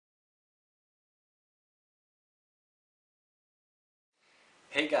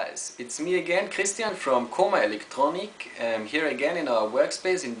Hey guys, it's me again, Christian from KOMA Elektronik. Here again in our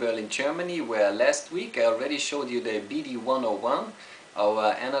workspace in Berlin, Germany, where last week I already showed you the BD101,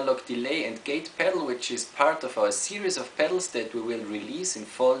 our analog delay and gate pedal, which is part of our series of pedals that we will release in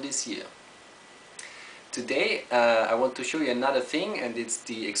fall this year. Today I want to show you another thing, and it's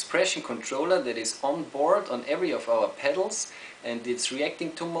the expression controller that is on board on every of our pedals, and it's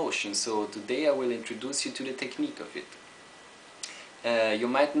reacting to motion. So today I will introduce you to the technique of it. You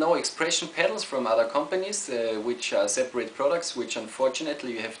might know expression pedals from other companies, which are separate products, which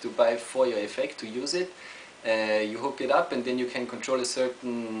unfortunately you have to buy for your effect to use it. You hook it up and then you can control a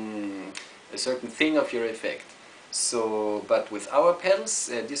certain thing of your effect. So, but with our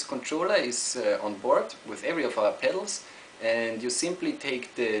pedals, this controller is on board with every of our pedals, and you simply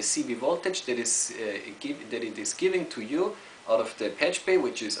take the CB voltage that it is giving to you out of the Patchbay,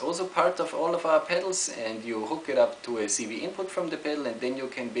 which is also part of all of our pedals, and you hook it up to a CV input from the pedal, and then you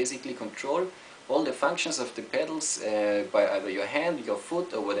can basically control all the functions of the pedals by either your hand, your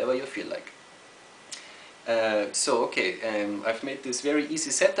foot, or whatever you feel like. I've made this very easy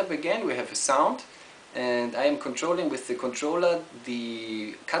setup again. We have a sound, and I am controlling with the controller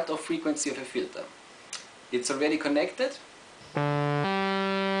the cutoff frequency of a filter. It's already connected,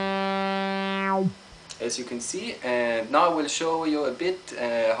 as you can see, and now I will show you a bit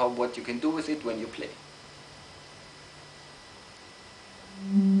what you can do with it when you play.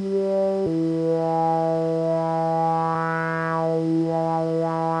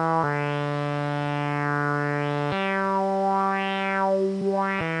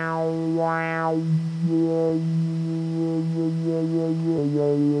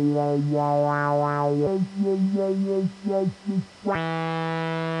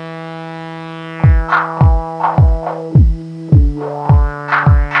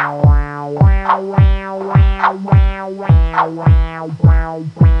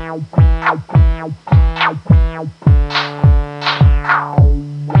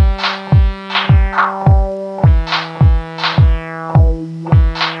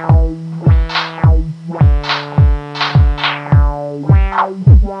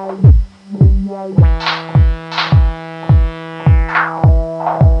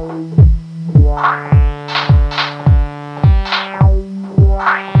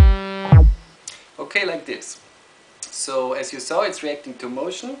 Okay, like this. So as you saw, it's reacting to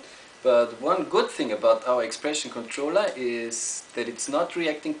motion, but one good thing about our expression controller is that it's not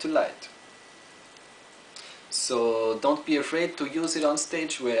reacting to light. So don't be afraid to use it on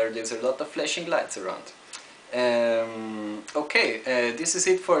stage where there's a lot of flashing lights around. This is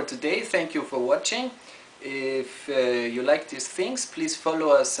it for today. Thank you for watching. If you like these things, please follow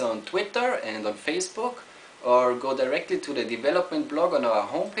us on Twitter and on Facebook, or go directly to the development blog on our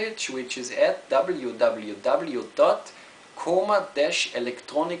homepage, which is at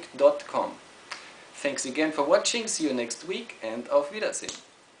www.koma-elektronik.com. Thanks again for watching, see you next week, and auf Wiedersehen!